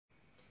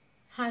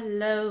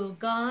Hello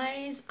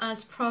guys,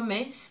 as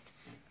promised,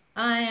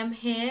 I am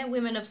here,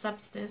 Women of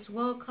Substance.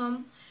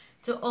 Welcome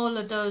to all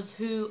of those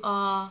who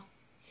are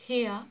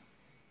here,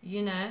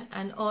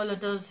 and all of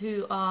those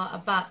who are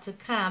about to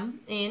come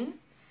in.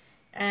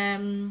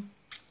 Bear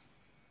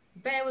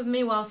with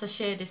me whilst I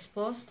share this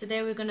post.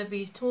 Today we're going to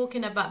be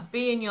talking about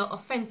being your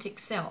authentic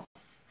self.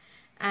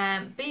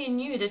 Being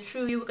you, the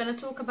true you. We're going to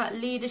talk about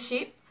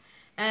leadership.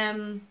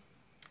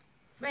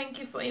 Thank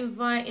you for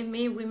inviting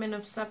me, Women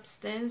of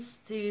Substance,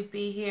 to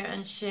be here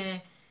and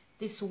share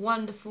this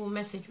wonderful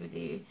message with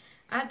you.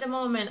 At the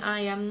moment,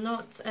 I am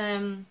not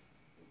at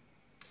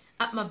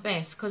my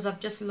best because I've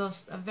just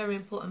lost a very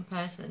important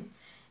person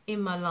in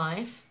my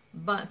life.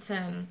 But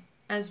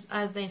as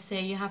they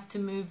say, you have to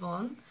move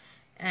on,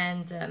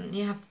 and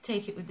you have to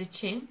take it with the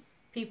chin.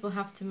 People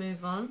have to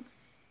move on.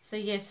 So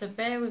yes, so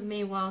bear with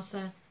me whilst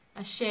I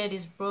share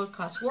this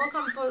broadcast.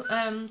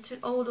 Welcome to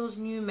all those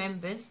new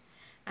members.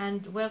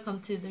 And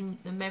welcome to the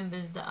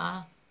members that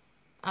are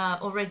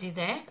already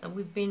there.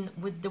 We've been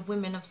with the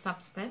Women of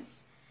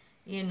Substance,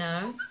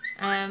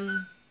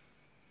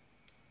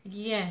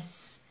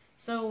 yes.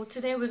 So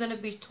today we're going to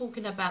be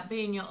talking about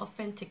being your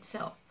authentic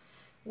self.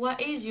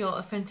 What is your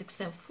authentic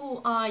self?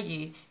 Who are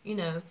you?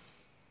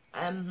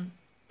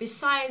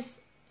 Besides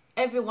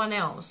everyone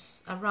else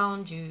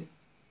around you,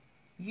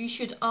 you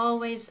should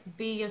always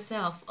be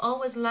yourself.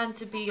 Always learn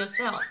to be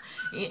yourself,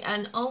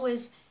 and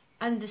always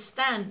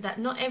understand that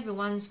not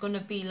everyone's going to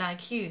be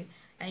like you,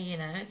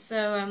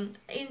 so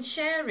in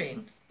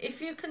sharing,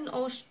 if you can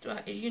also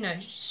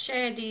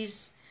share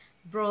these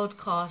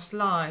broadcasts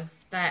live,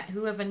 that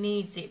whoever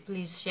needs it,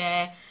 please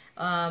share,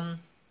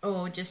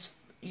 or just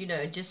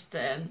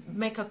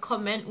make a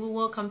comment. We'll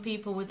welcome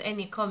people with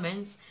any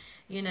comments,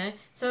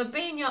 so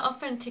being your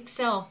authentic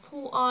self.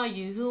 Who are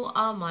you? Who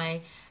am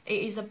I?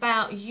 It is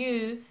about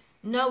you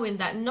knowing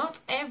that not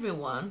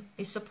everyone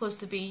is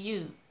supposed to be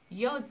you.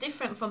 You're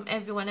different from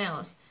everyone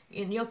else.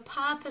 Your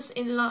purpose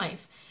in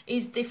life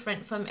is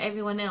different from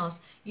everyone else.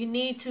 You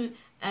need to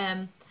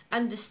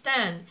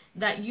understand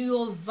that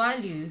your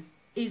value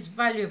is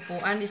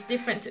valuable and it's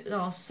different to,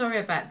 oh, sorry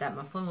about that,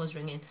 my phone was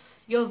ringing.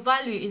 Your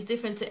value is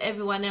different to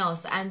everyone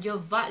else, and your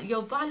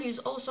value is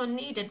also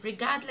needed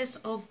regardless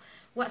of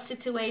what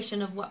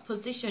situation, of what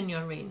position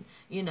you're in.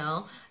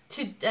 Yesterday,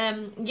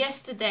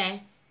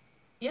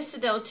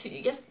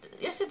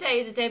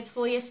 the day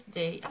before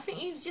yesterday, I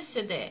think it was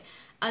yesterday,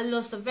 I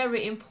lost a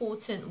very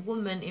important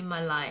woman in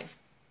my life.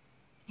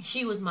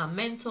 She was my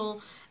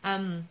mentor.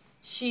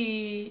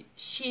 She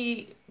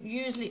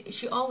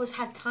always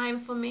had time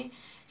for me.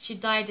 She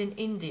died in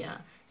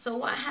India. So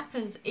what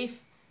happens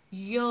if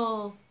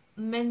your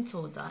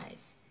mentor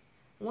dies?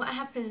 What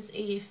happens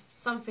if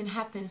something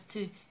happens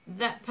to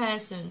that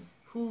person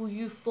who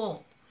you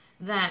thought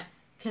that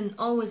can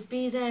always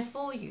be there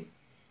for you?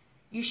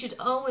 You should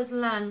always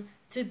learn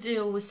to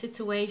deal with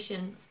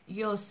situations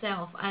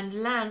yourself,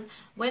 and learn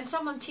when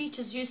someone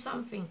teaches you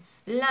something,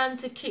 learn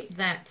to keep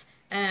that.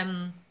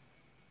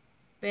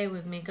 Bear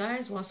with me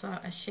guys whilst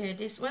I share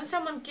this. When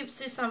someone gives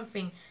you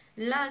something,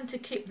 learn to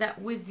keep that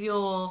with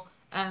yourself.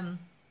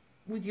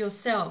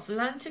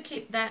 Learn to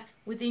keep that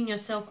within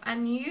yourself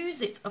and use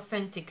it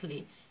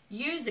authentically.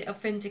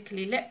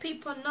 Let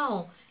people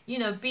know.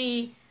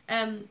 Be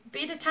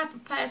the type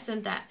of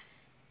person that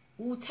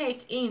will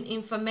take in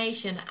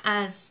information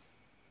as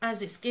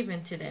it's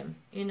given to them,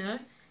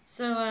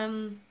 so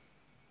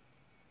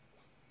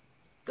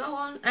go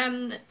on,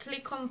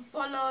 click on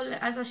follow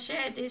as I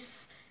share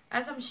this.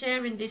 As I'm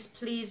sharing this,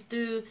 please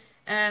do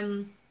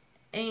I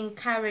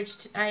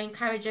encourage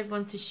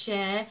everyone to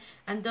share,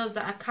 and those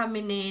that are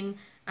coming in,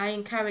 I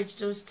encourage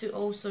those to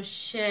also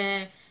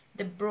share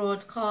the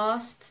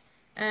broadcast.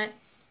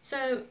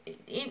 So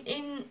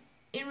in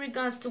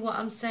regards to what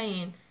I'm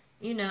saying,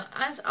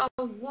 as a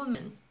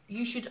woman,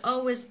 you should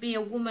always be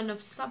a woman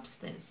of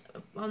substance.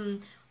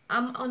 I'm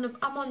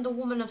on the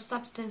Woman of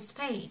Substance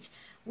page.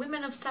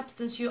 Women of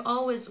Substance, you're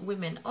always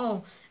women.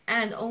 Oh,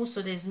 and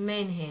also there's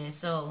men here.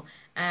 So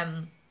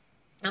I'm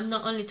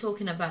not only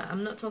talking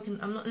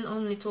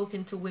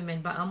to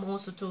women, but I'm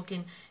also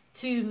talking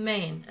to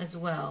men as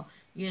well.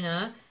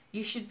 You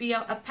should be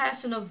a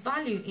person of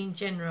value in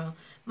general.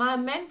 My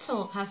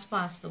mentor has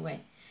passed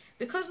away.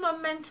 Because my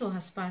mentor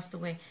has passed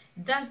away,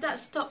 does that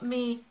stop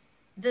me?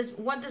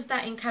 What does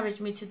that encourage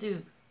me to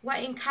do?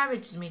 What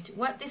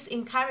this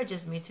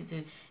encourages me to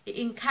do? It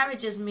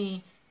encourages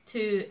me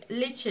to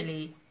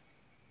literally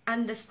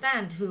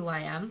understand who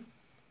I am,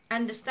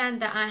 understand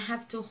that I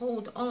have to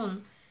hold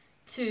on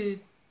to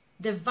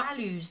the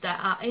values that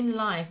are in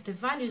life,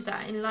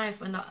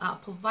 and are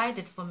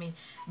provided for me.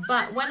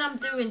 But when I'm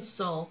doing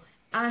so,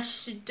 I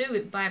should do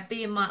it by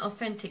being my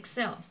authentic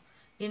self.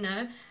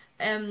 My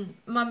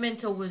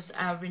mentor was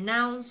a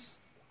renowned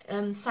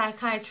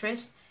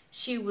psychiatrist.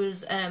 She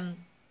was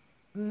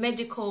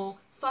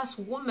first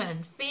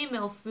woman,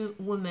 female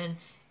woman,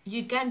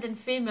 Ugandan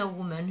female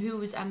woman who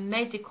was a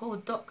medical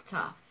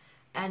doctor.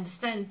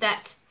 Understand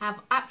that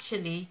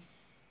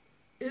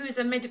who is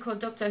a medical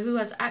doctor who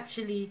has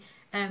actually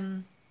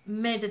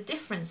made a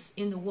difference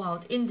in the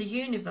world, in the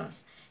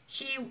universe.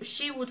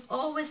 She would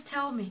always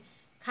tell me,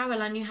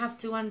 Caroline, you have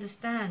to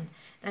understand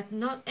that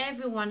not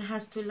everyone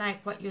has to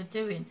like what you're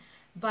doing,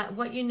 but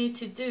what you need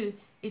to do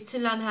is to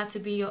learn how to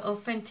be your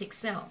authentic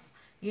self.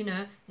 You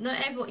know, not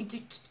everyone.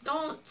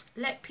 Don't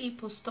let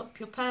people stop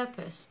your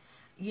purpose.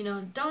 You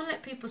know, don't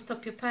let people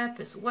stop your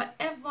purpose.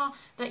 Whatever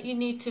that you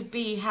need to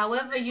be,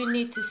 however you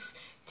need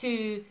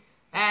to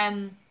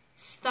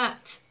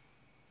start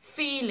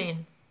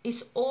feeling,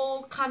 it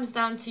all comes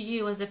down to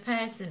you as a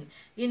person.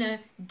 You know,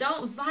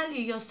 don't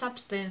value your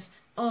substance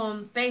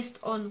based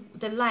on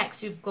the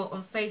likes you've got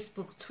on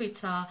Facebook,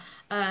 Twitter,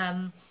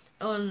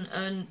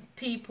 on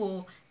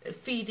people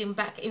feeding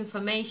back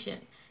information.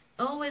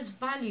 Always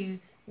value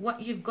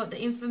what you've got,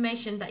 the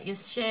information that you're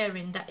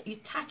sharing, that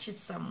it touches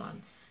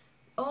someone.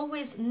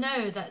 Always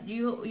know that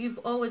you've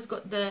always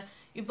got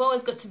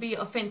to be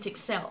your authentic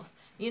self.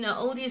 You know,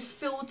 all these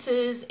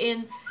filters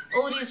in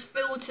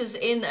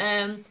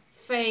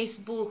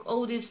Facebook,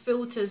 all these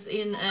filters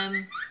in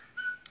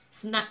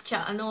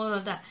Snapchat and all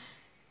of that.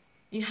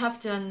 You have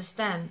to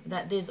understand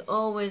that there's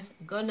always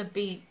gonna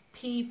be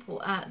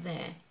people out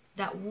there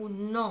that will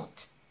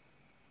not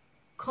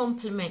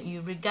compliment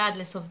you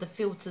regardless of the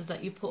filters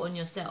that you put on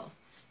yourself.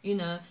 You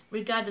know,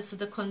 regardless of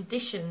the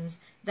conditions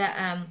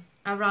that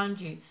around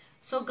you.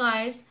 So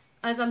guys,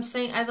 as I'm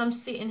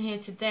sitting here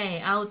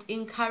today, I would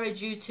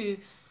encourage you to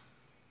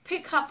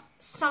pick up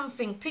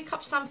something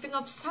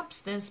of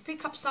substance,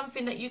 pick up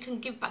something that you can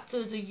give back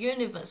to the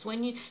universe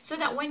so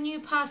that when you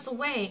pass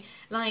away,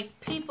 like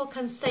people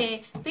can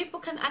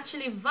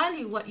actually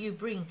value what you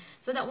bring,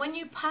 so that when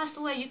you pass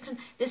away,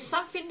 there's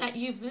something that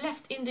you've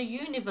left in the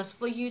universe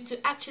for you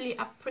to actually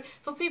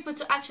for people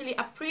to actually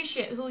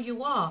appreciate who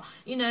you are.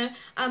 You know,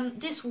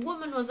 this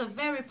woman was a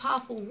very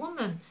powerful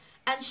woman.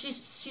 And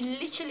she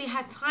literally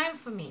had time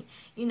for me.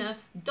 You know,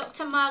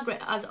 Dr.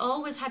 Margaret had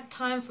always had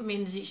time for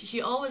me.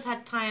 She always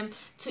had time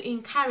to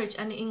encourage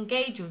and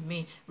engage with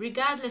me,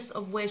 regardless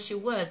of where she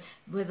was,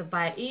 whether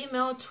by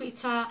email,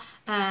 Twitter,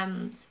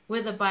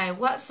 whether by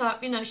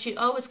WhatsApp. You know, she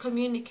always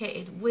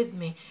communicated with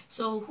me.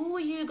 So who are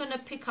you going to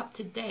pick up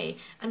today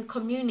and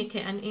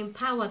communicate and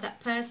empower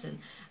that person?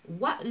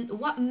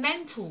 What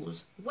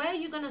mentors? Where are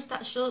you going to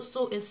start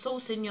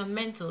sourcing your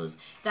mentors?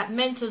 That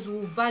mentors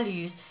will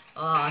value.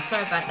 Oh,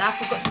 sorry about that.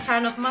 I forgot to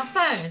turn off my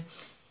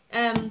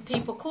phone.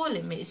 People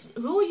calling me.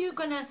 Who are you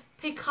gonna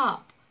pick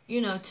up? You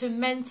know, to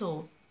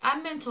mentor. I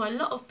mentor a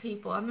lot of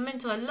people.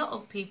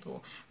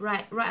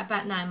 Right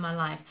about now in my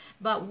life.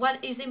 But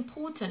what is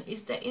important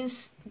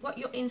is what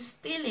you're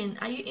instilling.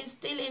 Are you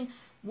instilling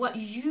what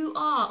you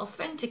are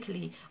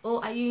authentically,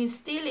 or are you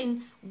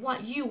instilling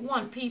what you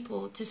want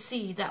people to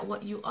see that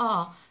what you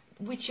are,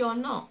 which you're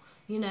not?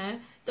 You know,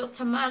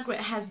 Dr. Margaret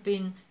has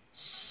been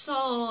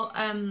so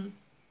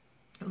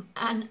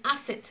an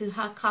asset to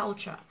her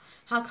culture,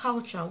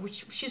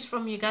 which she's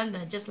from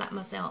Uganda, just like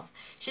myself.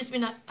 She's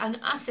been an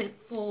asset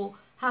for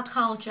her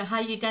culture,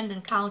 her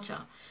Ugandan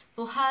culture,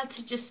 for her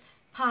to just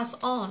pass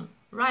on.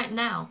 Right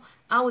now,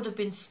 I would have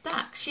been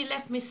stuck. She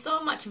left me so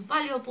much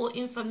valuable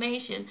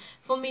information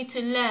for me to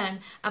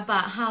learn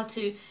about how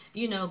to,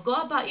 you know, go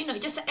about, you know,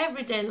 just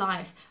everyday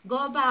life,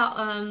 go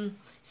about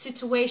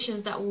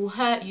situations that will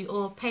hurt you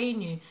or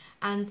pain you,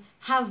 and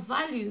her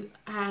value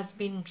has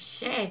been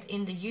shared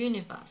in the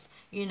universe.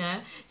 You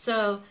know,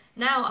 so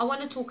now I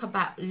want to talk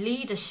about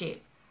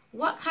leadership.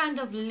 What kind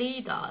of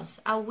leaders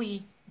are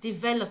we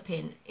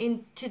developing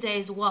in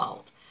today's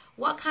world?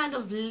 What kind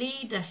of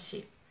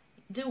leadership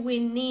do we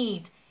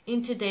need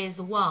in today's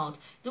world?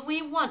 Do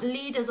we want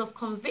leaders of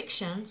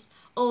convictions,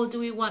 or do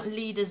we want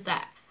leaders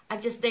that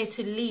are just there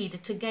to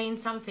lead, to gain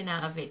something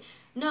out of it?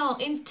 No,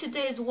 in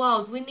today's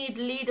world, we need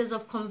leaders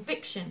of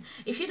conviction.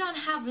 If you don't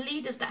have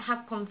leaders that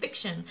have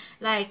conviction,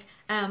 like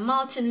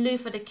Martin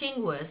Luther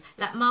King was,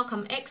 like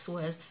Malcolm X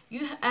was,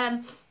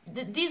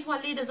 these were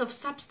leaders of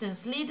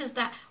substance, leaders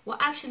that were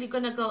actually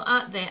going to go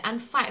out there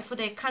and fight for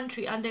their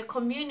country and their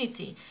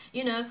community.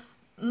 You know,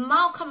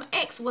 Malcolm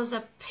X was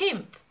a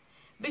pimp.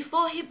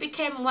 Before he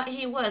became what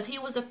he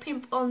was a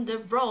pimp on the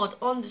road,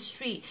 on the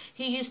street.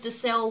 He used to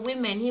sell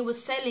women. He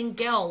was selling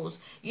girls,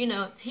 you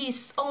know,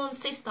 his own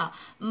sister.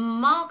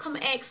 Malcolm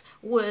X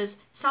was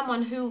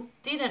someone who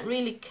didn't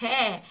really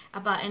care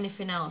about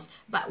anything else.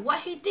 But what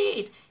he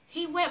did,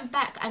 he went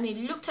back and he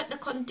looked at the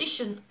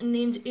condition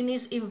in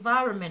his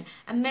environment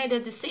and made a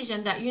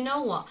decision that, you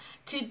know what,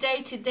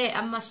 today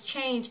I must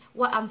change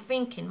what I'm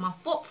thinking, my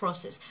thought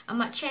process. I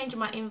must change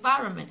my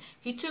environment.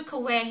 He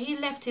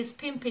left his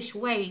pimpish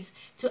ways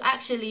to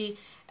actually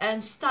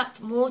start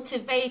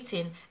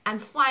motivating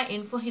and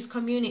fighting for his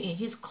community,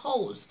 his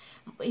cause.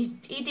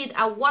 He did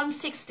a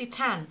 160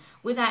 turn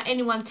without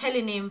anyone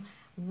telling him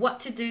what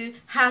to do,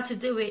 how to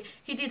do it.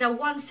 He did a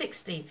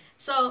 160.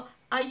 So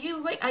are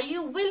you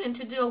willing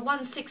to do a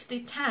 160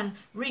 turn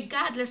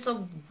regardless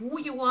of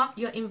who you are,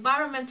 your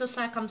environmental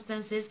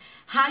circumstances,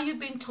 how you've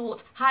been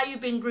taught, how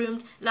you've been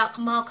groomed, like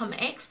Malcolm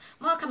X?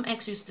 Malcolm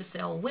X used to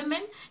sell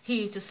women.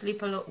 He used to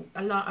sleep a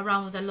lot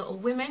around with a lot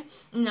of women,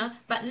 you know.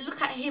 But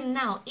look at him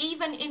now.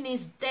 Even in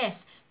his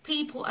death,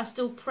 people are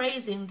still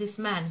praising this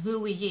man,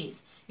 who he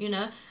is, you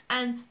know.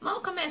 And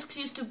Malcolm X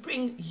used to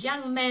bring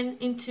young men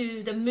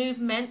into the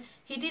movement.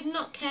 He did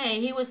not care.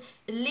 He was,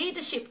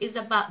 leadership is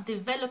about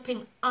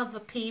developing other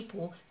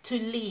people to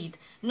lead,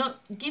 not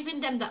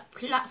giving them that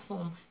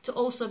platform to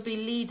also be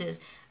leaders.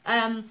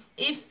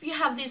 If you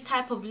have these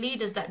type of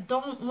leaders that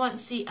don't want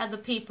to see other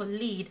people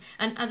lead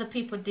and other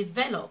people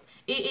develop,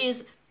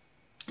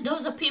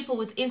 those are people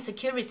with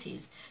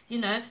insecurities, you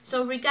know.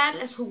 So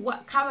regardless of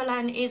what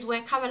Caroline is,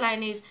 where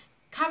Caroline is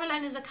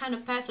the kind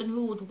of person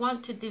who would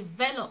want to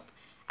develop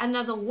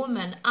another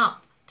woman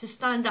up to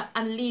stand up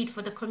and lead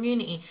for the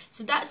community.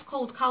 So that's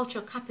called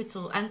cultural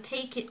capital, and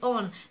take it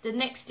on the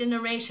next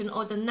generation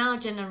or the now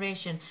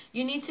generation.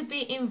 You need to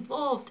be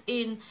involved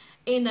in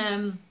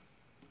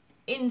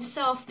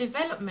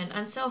self-development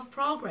and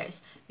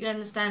self-progress, you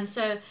understand.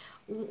 So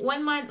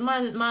when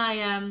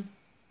my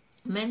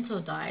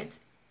mentor died,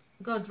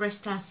 God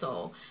rest her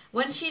soul,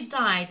 when she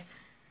died,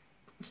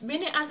 the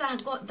minute as I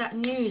got that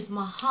news,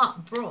 my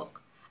heart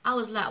broke. I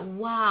was like,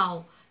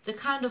 wow, the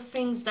kind of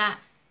things that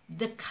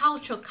the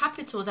cultural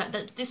capital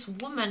that this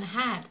woman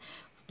had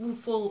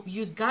for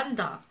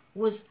Uganda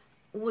was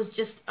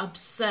just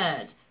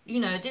absurd. You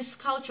know, this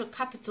cultural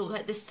capital,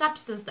 like the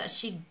substance that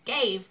she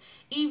gave,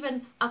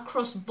 even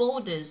across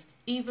borders,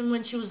 even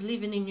when she was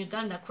living in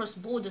Uganda, across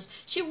borders,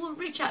 she will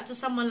reach out to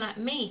someone like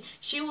me.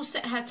 She will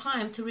set her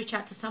time to reach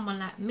out to someone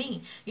like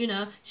me. You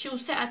know, she will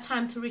set her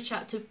time to reach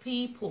out to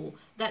people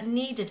that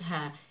needed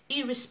her,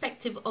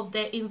 irrespective of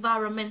their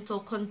environmental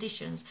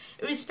conditions,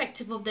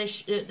 irrespective of their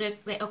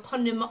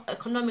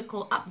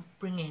economical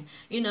upbringing,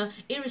 you know,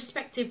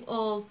 irrespective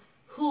of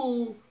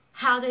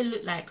how they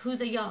look like, who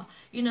they are.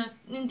 You know,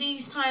 in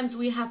these times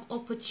we have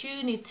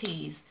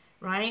opportunities,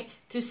 right,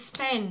 to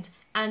spend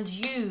and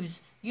use.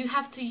 You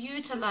have to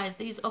utilize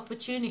these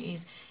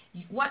opportunities.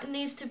 What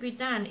needs to be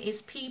done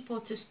is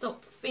people to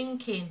stop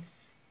thinking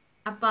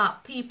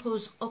about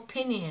people's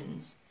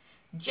opinions.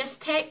 Just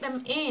take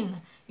them in,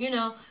 you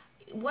know,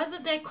 whether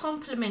they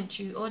compliment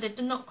you or they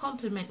do not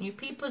compliment you.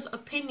 People's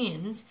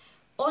opinions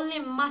only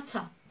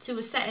matter to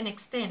a certain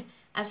extent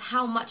as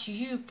how much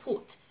you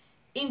put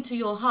into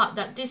your heart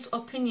that this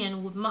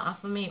opinion would matter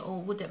for me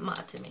or wouldn't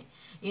matter to me.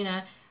 You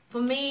know, for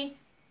me,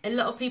 a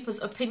lot of people's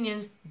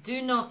opinions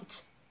do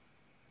not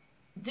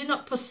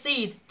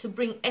proceed to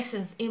bring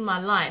essence in my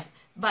life,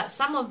 but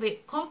some of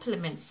it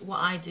complements what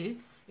I do.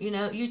 You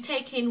know, you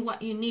take in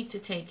what you need to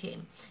take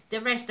in. The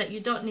rest that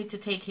you don't need to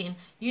take in,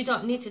 you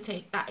don't need to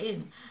take that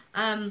in.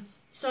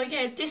 So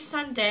yeah, this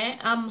Sunday,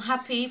 I'm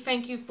happy.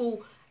 Thank you for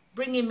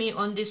bringing me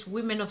on this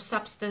Women of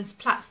Substance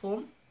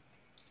platform.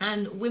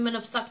 And women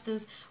of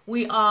substance,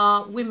 we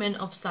are women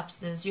of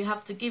substance. You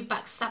have to give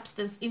back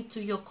substance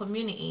into your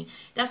community.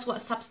 That's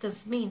what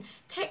substance means.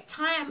 Take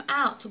time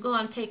out to go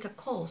and take a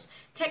course.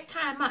 Take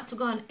time out to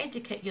go and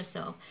educate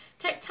yourself.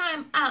 Take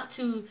time out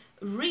to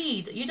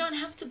read. You don't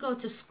have to go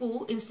to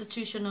school,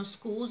 institutional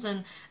schools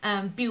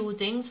and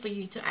buildings for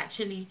you to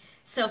actually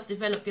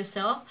self-develop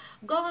yourself.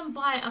 Go and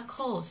buy a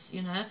course,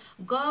 you know.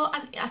 Go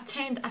and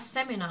attend a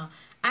seminar.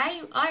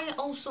 I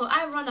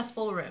run a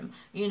forum,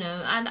 you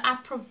know, and I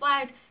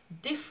provide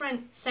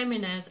different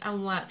seminars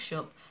and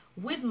workshops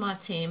with my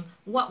team.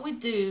 What we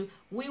do,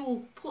 we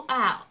will put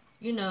out,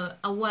 you know,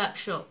 a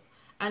workshop,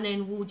 and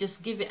then we'll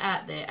just give it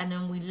out there, and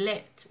then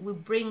we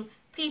bring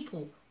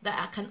people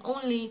that can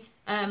only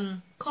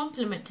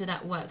complement to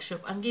that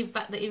workshop and give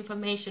back the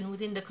information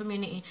within the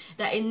community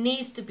that it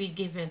needs to be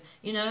given,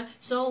 you know.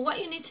 So what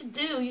you need to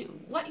do, you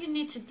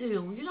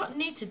don't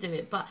need to do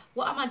it, but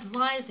what I'm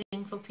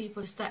advising for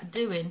people to start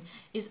doing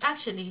is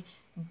actually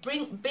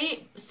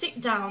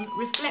sit down,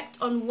 reflect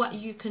on what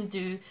you can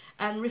do,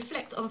 and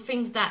reflect on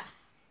things that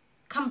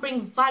can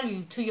bring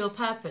value to your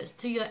purpose,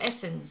 to your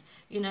essence,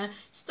 you know.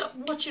 Stop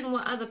watching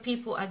what other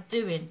people are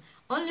doing.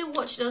 Only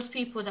watch those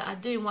people that are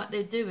doing what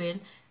they're doing,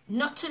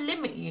 not to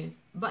limit you,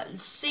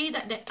 but see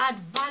that they add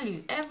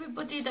value.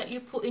 Everybody that you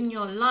put in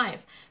your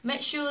life,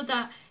 make sure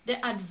that they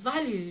add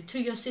value to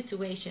your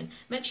situation.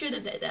 Make sure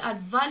that they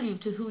add value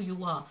to who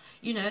you are,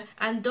 you know.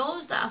 And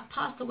those that have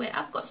passed away,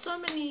 I've got so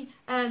many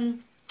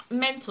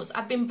mentors.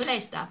 I've been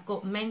blessed that I've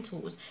got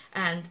mentors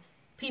and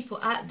people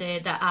out there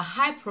that are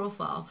high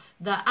profile,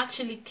 that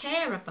actually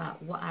care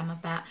about what I'm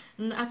about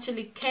and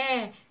actually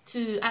care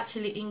to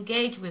actually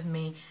engage with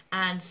me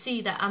and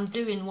see that I'm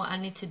doing what I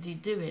need to be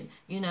doing,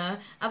 you know.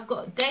 I've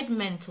got dead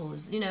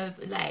mentors, you know,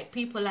 like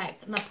people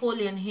like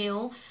Napoleon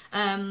Hill,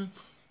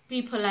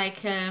 people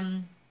like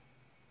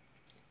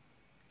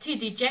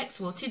T.D.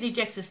 Jakes. Well, T.D.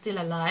 Jakes is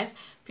still alive.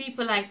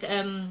 People like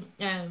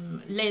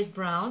Les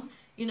Brown.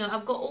 You know,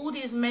 I've got all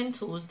these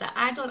mentors that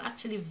I don't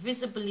actually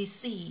visibly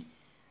see,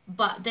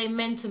 but they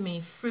mentor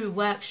me through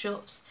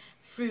workshops,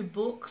 through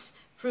books,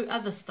 through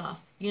other stuff,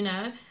 you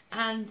know.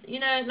 And, you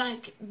know,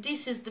 like,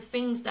 this is the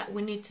things that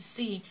we need to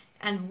see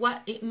and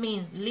what it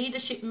means.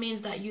 Leadership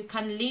means that you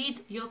can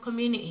lead your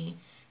community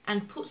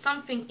and put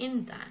something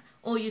in that,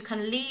 or you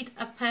can lead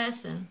a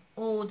person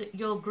or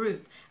your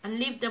group and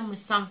leave them with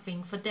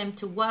something for them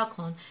to work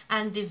on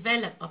and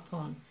develop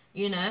upon.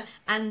 you know.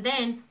 And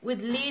then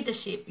with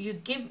leadership, you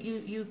give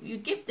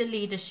the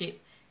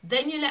leadership,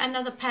 then you let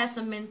another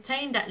person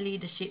maintain that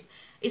leadership.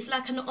 It's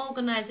like an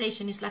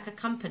organization, it's like a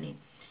company.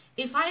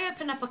 If I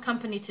open up a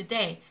company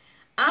today,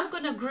 I'm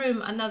going to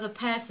groom another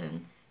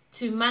person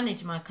to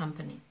manage my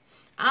company.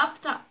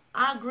 After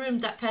I groom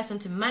that person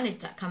to manage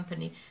that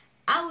company,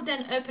 I will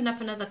then open up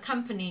another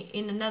company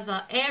in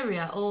another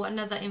area or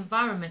another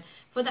environment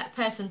for that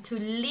person to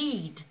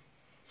lead.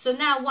 So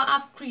now what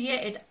I've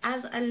created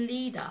as a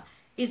leader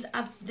is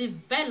I've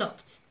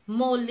developed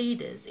more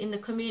leaders in the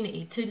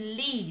community to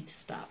lead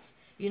stuff.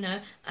 You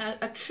know,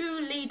 a true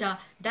leader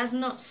does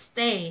not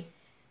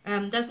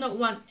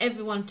want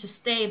everyone to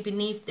stay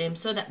beneath them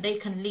so that they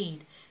can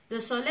lead.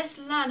 So let's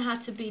learn how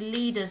to be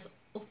leaders,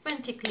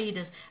 authentic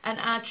leaders, and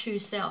our true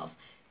self.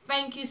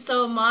 Thank you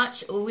so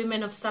much,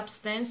 women of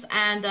substance,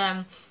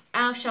 and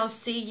I shall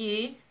see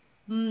you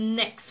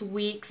next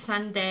week,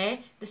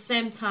 Sunday, the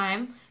same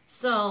time.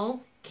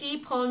 So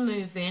keep on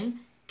moving,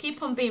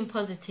 keep on being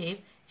positive,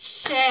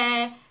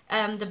 share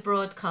the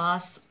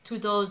broadcast to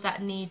those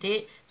that need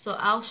it. So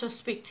I shall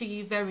speak to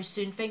you very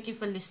soon. Thank you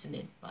for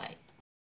listening. Bye.